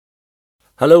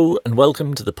Hello and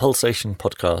welcome to the Pulsation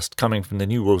podcast coming from the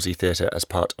New Wolsey Theatre as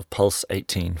part of Pulse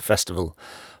 18 Festival.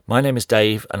 My name is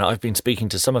Dave and I've been speaking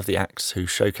to some of the acts who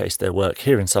showcased their work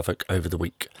here in Suffolk over the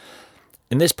week.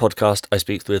 In this podcast I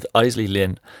speak with Aisley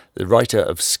Lynn, the writer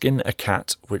of Skin a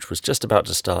Cat, which was just about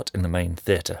to start in the main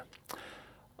theatre.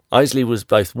 Aisley was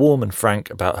both warm and frank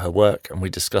about her work and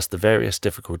we discussed the various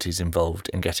difficulties involved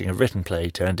in getting a written play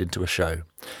turned into a show.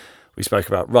 We spoke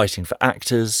about writing for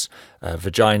actors,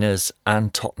 vaginas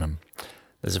and Tottenham.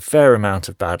 There's a fair amount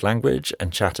of bad language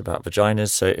and chat about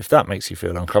vaginas, so if that makes you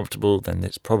feel uncomfortable, then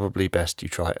it's probably best you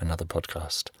try another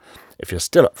podcast. If you're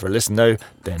still up for a listen though,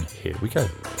 then here we go.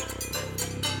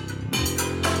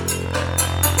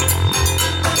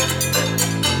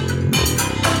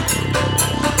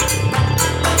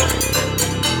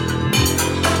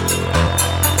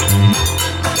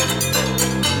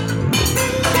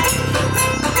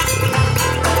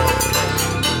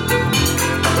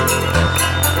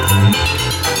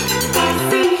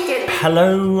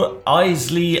 Hello,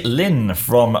 Aisley Lynn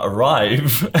from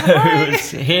Arrive, who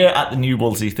is here at the New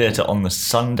Wolsey Theatre on the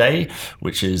Sunday,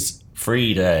 which is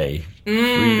Free Day.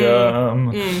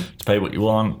 Freedom to pay what you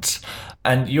want.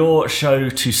 And your show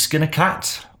To Skin a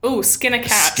Cat. Oh, Skin a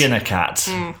Cat. Skin a Cat.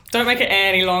 Don't make it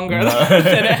any longer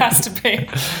than it has to be.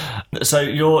 So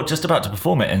you're just about to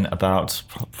perform it in about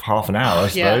half an hour, I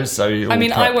suppose. Yeah. So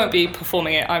I won't be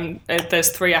performing it. There's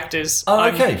 3 actors. Oh,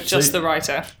 okay. I'm just the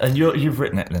writer. And you've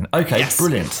written it then. Okay, yes.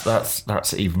 Brilliant.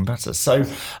 That's even better. So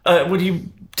would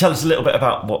you tell us a little bit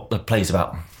about what the play's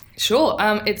about? Sure.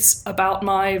 It's about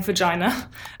my vagina.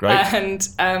 Great.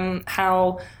 And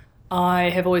how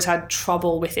I have always had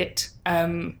trouble with it.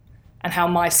 And how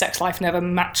my sex life never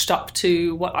matched up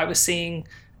to what I was seeing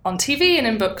on TV and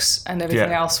in books and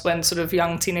everything else when sort of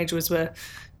young teenagers were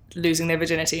losing their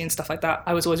virginity and stuff like that.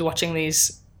 I was always watching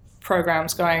these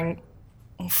programs going,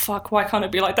 oh, fuck, why can't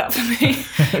it be like that for me?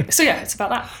 So yeah, it's about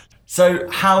that. So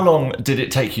how long did it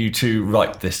take you to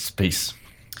write this piece?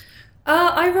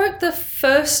 I wrote the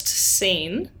first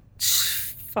scene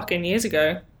fucking years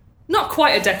ago. Not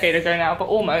quite a decade ago now, but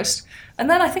almost. And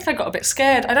then I think I got a bit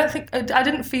scared. I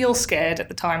didn't feel scared at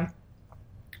the time.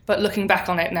 But looking back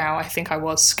on it now, I think I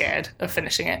was scared of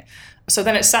finishing it. So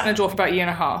then it sat in a drawer for about a year and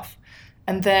a half.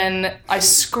 And then I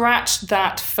scratched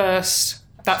that first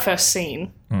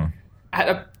scene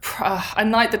at a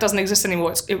night that doesn't exist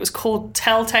anymore. It was called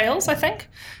Telltales, I think,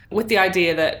 with the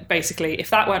idea that basically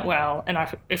if that went well and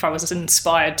if I was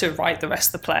inspired to write the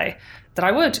rest of the play, that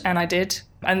I would, and I did.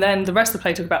 And then the rest of the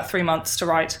play took about 3 months to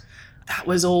write. That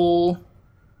was all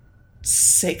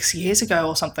 6 years ago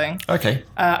or something. Okay.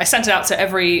 I sent it out to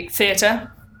every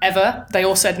theatre ever. They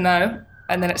all said no.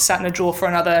 And then it sat in a drawer for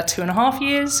another 2.5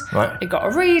 years. Right. It got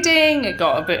a reading. It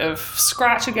got a bit of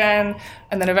scratch again.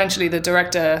 And then eventually the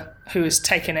director who has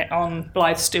taken it on,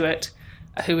 Blythe Stewart,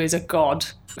 who is a god,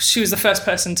 she was the first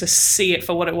person to see it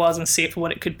for what it was and see it for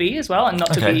what it could be as well and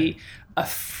not to be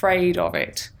afraid of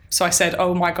it. So I said,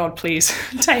 oh my God, please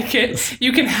take it.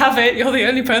 You can have it. You're the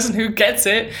only person who gets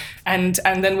it. And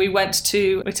then we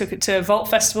took it to Vault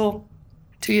Festival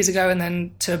 2 years ago and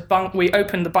then we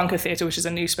opened the Bunker Theatre, which is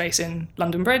a new space in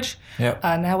London Bridge. Yep.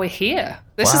 And now we're here.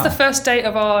 This is the first date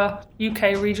of our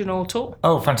UK regional tour.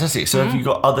 Oh, fantastic. So have you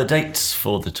got other dates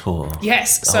for the tour?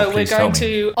 Yes. Oh, So we're please tell going me.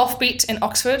 to Offbeat in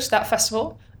Oxford, that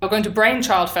festival. We're going to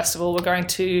Brainchild Festival. We're going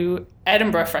to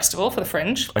Edinburgh Festival for the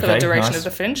Fringe, for the duration of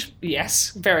the Fringe. Yes,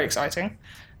 very exciting.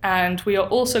 And we are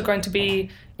also going to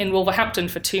be in Wolverhampton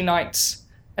for 2 nights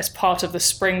as part of the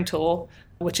Spring Tour,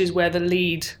 which is where the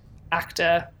lead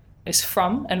actor is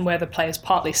from and where the play is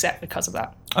partly set because of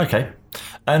that. Okay.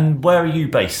 And where are you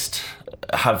based?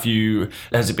 Has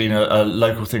it been a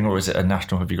local thing or is it a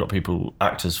national? Have you got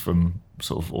actors from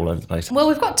sort of all over the place? Well,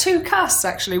 we've got 2 casts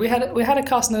actually. We had a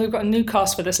cast and then we've got a new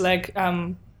cast for this leg.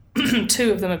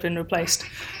 2 of them have been replaced.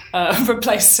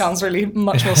 Replaced sounds really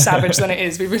much more savage than it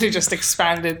is. We really just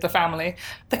expanded the family.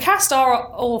 The cast are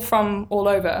all from all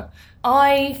over.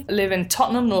 I live in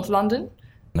Tottenham, North London.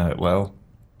 Know it well.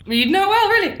 You know it well,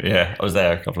 really? Yeah, I was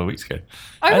there a couple of weeks ago.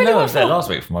 I was there last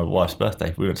week for my wife's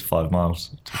birthday. We went to 5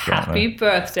 miles. Happy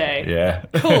birthday. Yeah.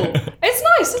 Cool. It's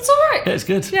nice. It's all right. Yeah, it's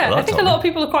good. Yeah, I think a lot of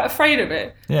people are quite afraid of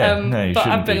it. Yeah, but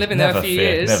I've been living there a few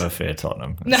years. Never fear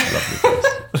Tottenham. It's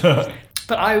a lovely place.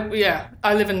 But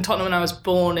I live in Tottenham and I was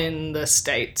born in the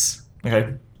States.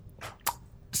 Okay.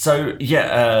 So,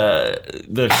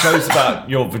 the show's about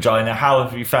your vagina. How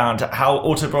have you found, how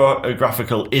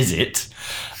autobiographical is it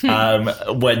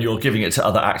when you're giving it to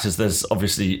other actors? There's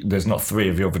not 3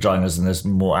 of your vaginas and there's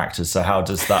more actors, so how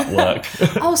does that work?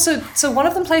 So one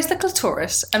of them plays the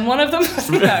clitoris and one of them...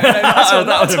 No,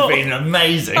 that would have been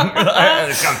amazing.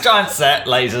 Giant set,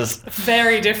 lasers.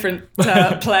 Very different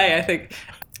play, I think.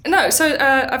 No, so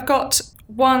I've got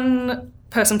one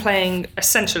person playing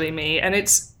essentially me, and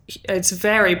it's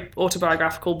very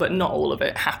autobiographical, but not all of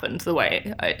it happened the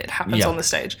way it happens on the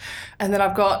stage. And then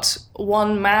I've got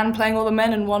one man playing all the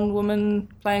men and one woman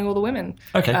playing all the women.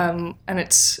 Okay. And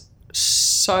it's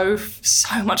so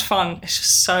much fun. It's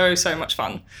just so much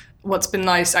fun. What's been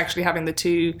nice actually having the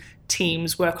 2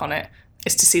 teams work on it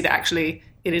is to see that actually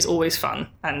it is always fun,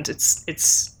 and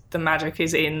it's the magic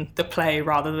is in the play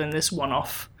rather than this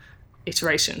one-off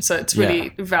iteration. So it's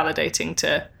really validating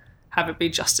to have it be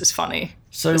just as funny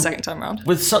the second time around.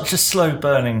 With such a slow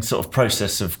burning sort of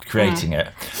process of creating it,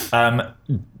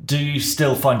 do you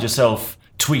still find yourself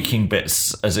tweaking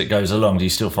bits as it goes along? Do you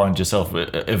still find yourself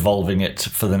evolving it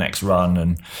for the next run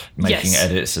and making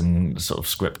edits and sort of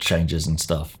script changes and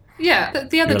stuff? Yeah,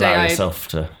 the other day yourself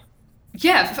to...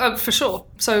 Yeah, for sure.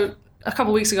 So a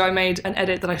couple of weeks ago I made an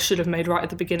edit that I should have made right at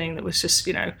the beginning that was just,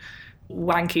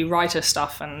 wanky writer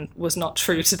stuff and was not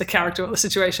true to the character or the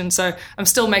situation. So I'm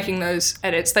still making those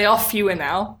edits. They are fewer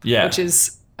now, which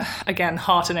is, again,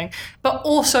 heartening. But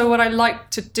also what I like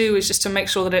to do is just to make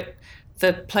sure that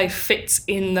the play fits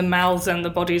in the mouths and the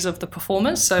bodies of the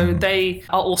performers. So they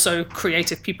are also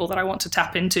creative people that I want to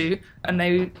tap into, and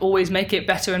they always make it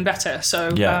better and better.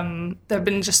 So there have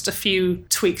been just a few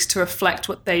tweaks to reflect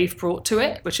what they've brought to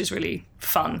it, which is really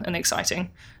fun and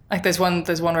exciting. Like there's one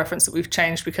reference that we've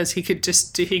changed because he could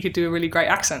do a really great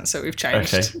accent, so we've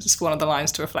changed just one of the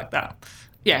lines to reflect that.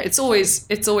 Yeah, it's always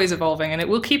evolving, and it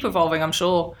will keep evolving, I'm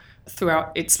sure,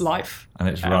 throughout its life and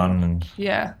its run. And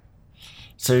yeah.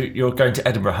 So you're going to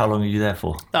Edinburgh. How long are you there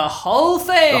for? The whole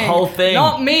thing. The whole thing.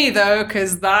 Not me though,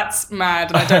 because that's mad,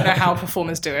 and I don't know how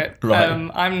performers do it.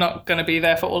 Right. I'm not going to be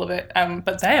there for all of it,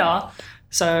 but they are.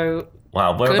 So.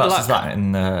 Wow, whereabouts is that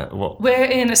in what? We're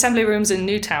in Assembly Rooms in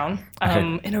Newtown,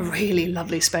 in a really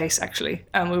lovely space, actually.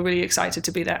 And we're really excited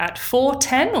to be there at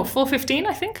 4:10 or 4:15,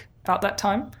 I think, about that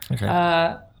time.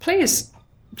 Okay. Please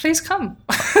come.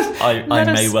 I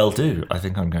may well do. I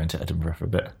think I'm going to Edinburgh for a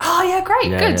bit. Oh, yeah, great,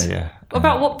 good. Yeah.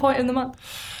 About what point in the month?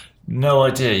 No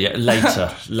idea yet.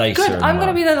 Later. Good, I'm going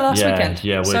to be there the last weekend.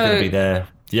 Yeah, we're going to be there.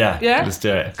 Yeah, let's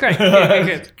do it. Great,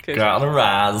 good. Go out on a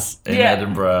Raz in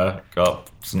Edinburgh.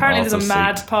 Apparently there's a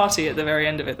mad party at the very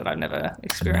end of it that I've never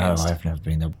experienced. No, I've never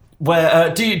been there.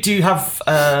 Where do you have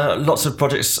lots of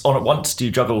projects on at once? Do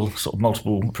you juggle sort of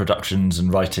multiple productions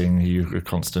and writing? Are you a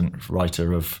constant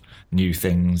writer of new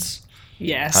things?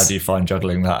 Yes. How do you find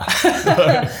juggling that?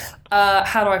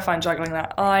 How do I find juggling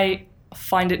that? I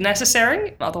find it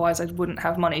necessary, otherwise I wouldn't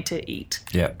have money to eat.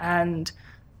 Yeah. And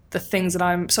the things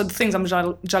I'm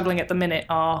juggling at the minute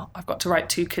are I've got to write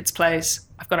 2 kids' plays.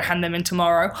 I've got to hand them in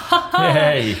tomorrow.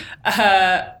 Yay!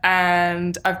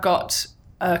 And I've got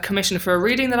a commission for a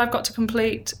reading that I've got to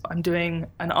complete. I'm doing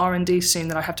an R&D scene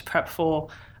that I have to prep for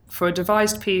a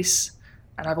devised piece.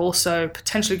 And I've also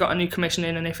potentially got a new commission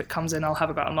in, and if it comes in, I'll have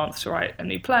about a month to write a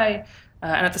new play.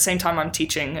 And at the same time, I'm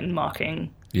teaching and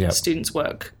marking students'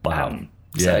 work. Wow.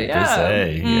 You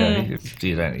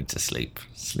don't need to sleep.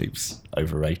 Sleep's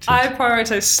overrated. I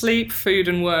prioritize sleep, food,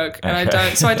 and work, and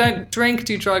I don't drink,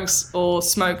 do drugs, or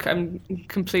smoke. I'm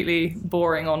completely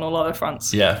boring on all other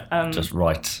fronts. Yeah, just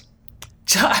write.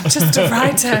 I'm just a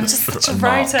writer. I'm just such a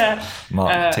writer.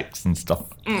 Mark ticks and stuff.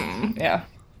 Yeah.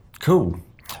 Cool.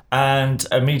 And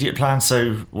immediate plans,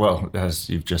 so, well, as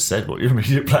you've just said, what your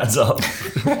immediate plans are.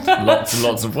 Lots and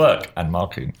lots of work and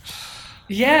marking.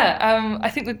 Yeah, I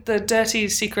think that the dirty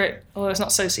secret, although it's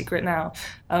not so secret now,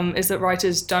 is that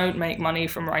writers don't make money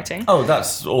from writing. Oh,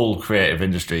 that's all creative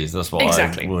industries. That's what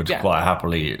I would quite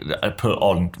happily put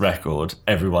on record.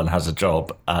 Everyone has a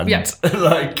job, and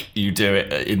you do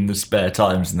it in the spare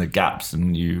times and the gaps,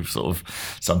 and you sort of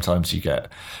sometimes you get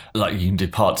you can do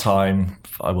part time.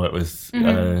 I worked with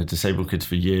disabled kids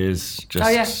for years,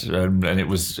 and it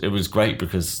was great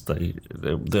because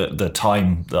the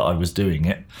time that I was doing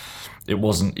it. It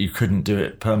wasn't. You couldn't do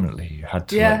it permanently. You had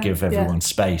to give everyone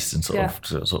space and sort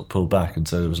of pull back, and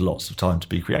so there was lots of time to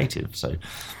be creative. So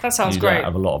that sounds great. You don't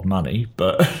have a lot of money,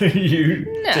 but you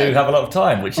do have a lot of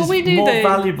time, which is more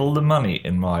valuable than money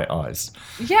in my eyes.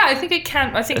 Yeah, I think it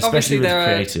can. I think especially obviously with there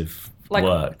creative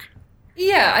work.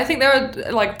 Yeah, I think there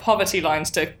are poverty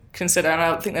lines to consider, and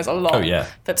I think there's a lot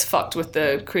that's fucked with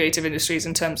the creative industries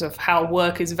in terms of how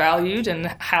work is valued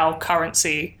and how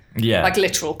currency Yeah. Like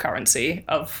literal currency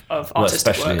of Well, artistic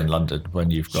especially work. in London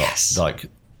when you've got Yes. like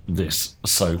this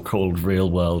so-called real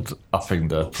world upping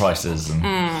the prices, and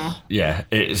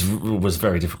was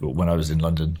very difficult when I was in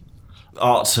London.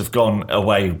 Arts have gone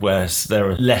away where there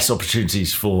are less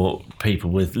opportunities for people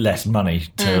with less money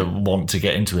to want to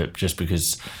get into it, just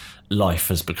because life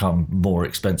has become more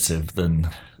expensive than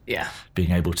Yeah.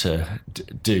 being able to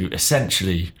do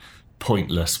essentially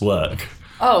pointless work.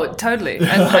 Oh, totally.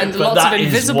 And But lots of that is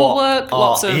invisible what work.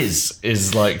 Lots art of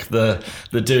is like the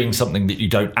doing something that you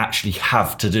don't actually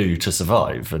have to do to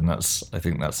survive, and I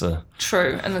think that's a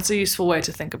True, and that's a useful way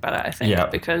to think about it, I think, Yeah.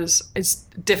 because it's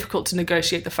difficult to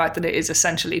negotiate the fact that it is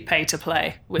essentially pay to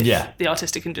play with the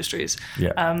artistic industries.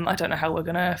 Yeah. I don't know how we're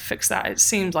going to fix that. It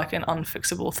seems like an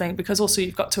unfixable thing, because also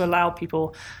you've got to allow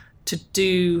people to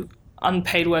do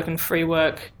unpaid work and free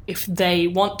work if they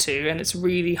want to, and it's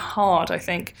really hard, I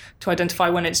think, to identify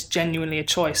when it's genuinely a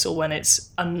choice or when it's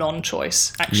a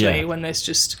non-choice, actually, when there's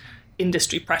just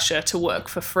industry pressure to work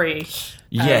for free.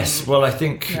 Yes, well, I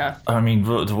think, yeah. I mean,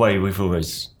 the way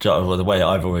the way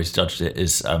I've always judged it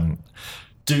is,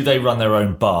 do they run their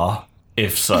own bar?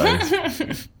 If so,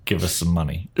 give us some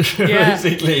money. Yeah.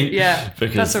 Basically. Yeah,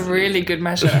 because, that's a really good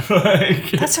measure.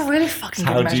 like, That's a really fucking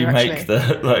good how measure, do you make actually.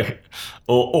 the, like,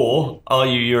 or are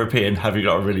you European? Have you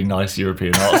got a really nice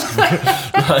European arts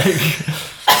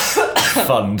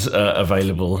fund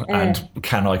available? And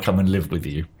can I come and live with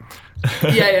you?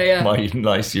 Yeah. My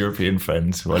nice European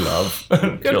friends who I love.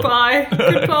 Goodbye.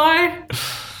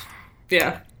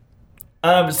 Yeah.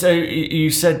 So you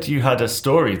said you had a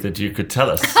story that you could tell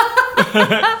us.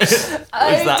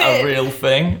 Is that a real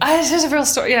thing? This is a real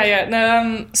story. Yeah.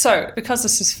 No. So because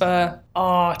this is for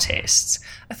artists,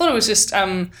 I thought it was just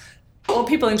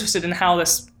people interested in how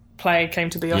this play came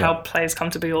to be, or how plays come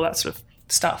to be, all that sort of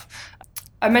stuff.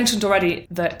 I mentioned already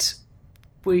that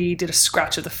we did a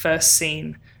scratch of the first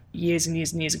scene years and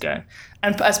years and years ago.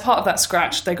 And as part of that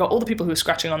scratch, they got all the people who were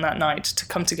scratching on that night to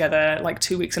come together like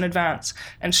 2 weeks in advance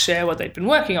and share what they'd been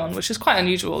working on, which is quite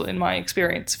unusual in my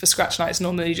experience for scratch nights.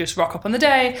 Normally you just rock up on the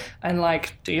day and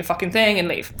like do your fucking thing and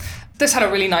leave. This had a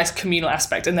really nice communal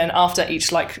aspect. And then after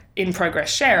each like in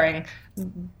progress sharing,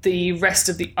 the rest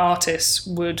of the artists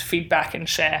would feed back and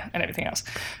share and everything else.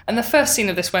 And the first scene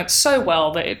of this went so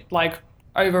well that it like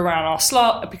overran our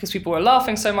slot because people were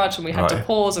laughing so much, and we had to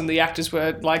pause, and the actors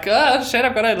were like, oh shit,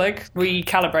 I've got to like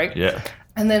recalibrate. Yeah.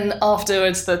 And then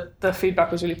afterwards the feedback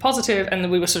was really positive, and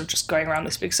then we were sort of just going around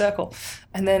this big circle.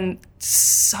 And then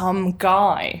some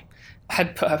guy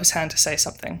had put up his hand to say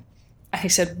something. And he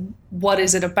said, what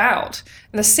is it about?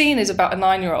 And the scene is about a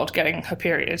 9-year-old getting her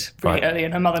period really early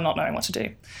and her mother not knowing what to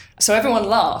do. So everyone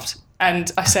laughed, and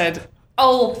I said,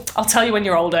 oh, I'll tell you when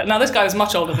you're older. Now, this guy was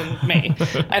much older than me.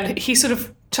 And he sort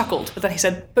of chuckled, but then he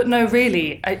said, but no,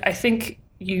 really, I think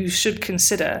you should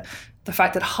consider the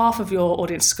fact that half of your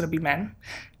audience is going to be men,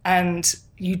 and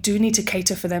you do need to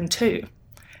cater for them too.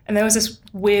 And there was this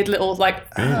weird little like,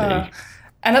 Really?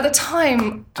 And at the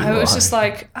time, I was just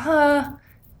like, yeah,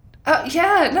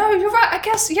 no, you're right, I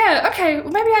guess, yeah, okay,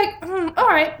 maybe all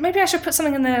right, maybe I should put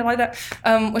something in there like that,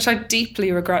 which I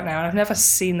deeply regret now, and I've never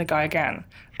seen the guy again.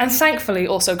 And thankfully,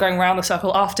 also going around the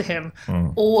circle after him,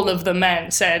 all of the men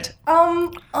said,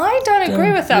 I don't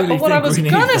agree with that, really but what I think was we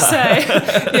need gonna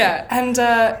that." say, yeah, and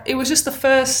it was just the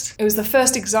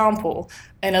first example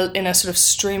in a sort of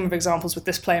stream of examples with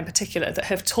this play in particular that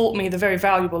have taught me the very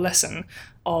valuable lesson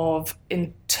of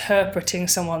interpreting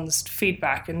someone's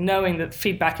feedback and knowing that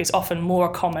feedback is often more a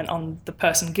comment on the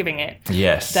person giving it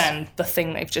than the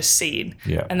thing they've just seen.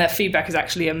 Yeah. And their feedback is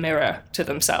actually a mirror to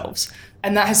themselves.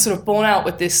 And that has sort of borne out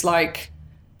with this play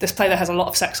that has a lot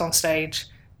of sex on stage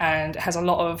and has a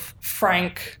lot of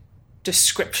frank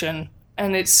description.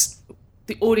 And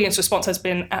the audience response has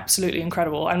been absolutely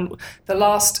incredible. And the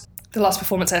last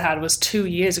performance I had was 2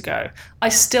 years ago. I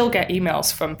still get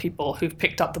emails from people who've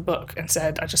picked up the book and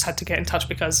said, I just had to get in touch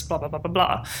because blah, blah, blah, blah,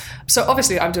 blah. So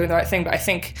obviously I'm doing the right thing, but I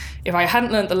think if I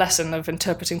hadn't learned the lesson of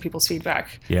interpreting people's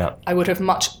feedback, I would have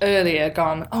much earlier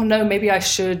gone, oh no, maybe I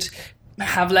should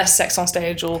have less sex on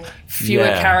stage or fewer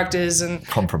characters and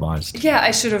compromised.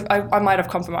 Yeah, I might have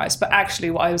compromised, but actually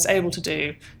what I was able to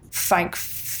do, thank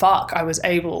fuck, I was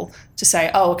able to say,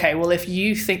 oh, okay, well, if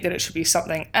you think that it should be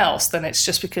something else, then it's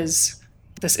just because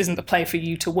this isn't the play for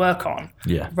you to work on,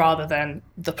 rather than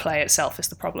the play itself is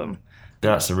the problem.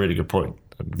 That's a really good point.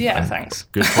 Thanks.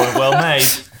 Good point, well made.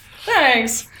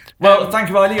 Thanks. Well, thank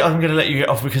you, Eilidh. I'm going to let you get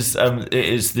off because it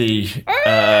is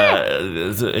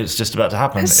it's just about to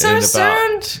happen so in soon.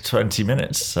 about 20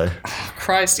 minutes. So,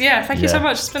 Christ, thank you so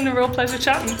much. It's been a real pleasure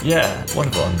chatting. Yeah,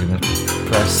 wonderful. I'm going to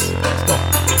press stop.